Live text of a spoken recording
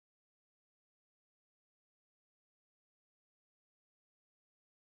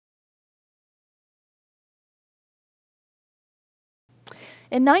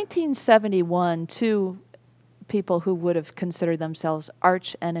In 1971, two people who would have considered themselves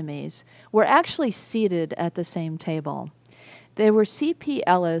arch enemies were actually seated at the same table. They were C.P.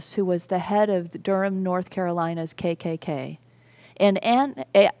 Ellis, who was the head of the Durham, North Carolina's KKK, and Ann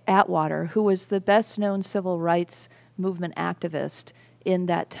Atwater, who was the best-known civil rights movement activist in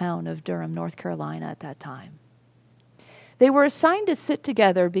that town of Durham, North Carolina at that time. They were assigned to sit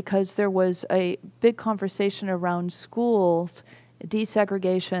together because there was a big conversation around schools,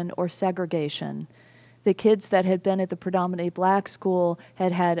 desegregation or segregation. The kids that had been at the predominantly black school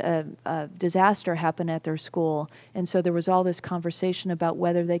had had a disaster happen at their school, and so there was all this conversation about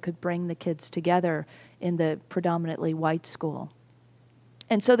whether they could bring the kids together in the predominantly white school.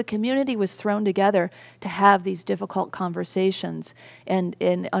 And so the community was thrown together to have these difficult conversations, and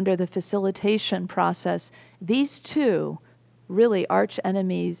under the facilitation process, these two really arch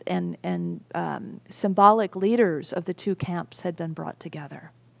enemies and symbolic leaders of the two camps had been brought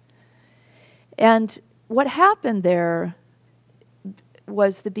together. And what happened there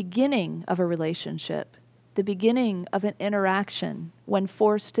was the beginning of a relationship, the beginning of an interaction when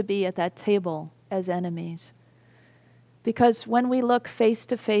forced to be at that table as enemies. Because when we look face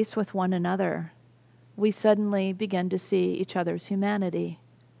to face with one another, we suddenly begin to see each other's humanity.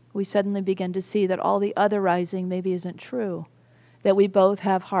 We suddenly begin to see that all the otherizing maybe isn't true, that we both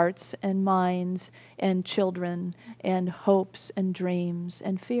have hearts and minds and children and hopes and dreams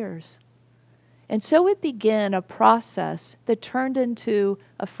and fears. And so it began a process that turned into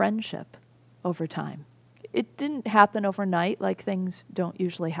a friendship over time. It didn't happen overnight, like things don't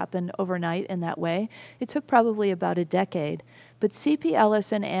usually happen overnight in that way. It took probably about a decade. But C.P.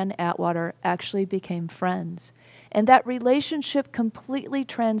 Ellis and Ann Atwater actually became friends. And that relationship completely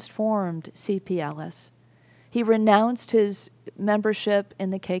transformed C.P. Ellis. He renounced his membership in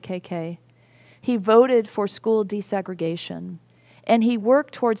the KKK. He voted for school desegregation. And he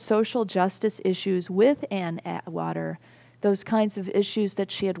worked towards social justice issues with Ann Atwater, those kinds of issues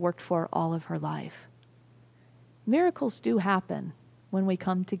that she had worked for all of her life. Miracles do happen when we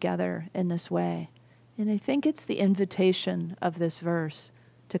come together in this way. And I think it's the invitation of this verse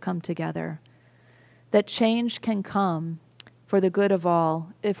to come together. That change can come for the good of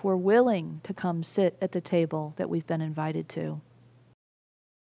all if we're willing to come sit at the table that we've been invited to.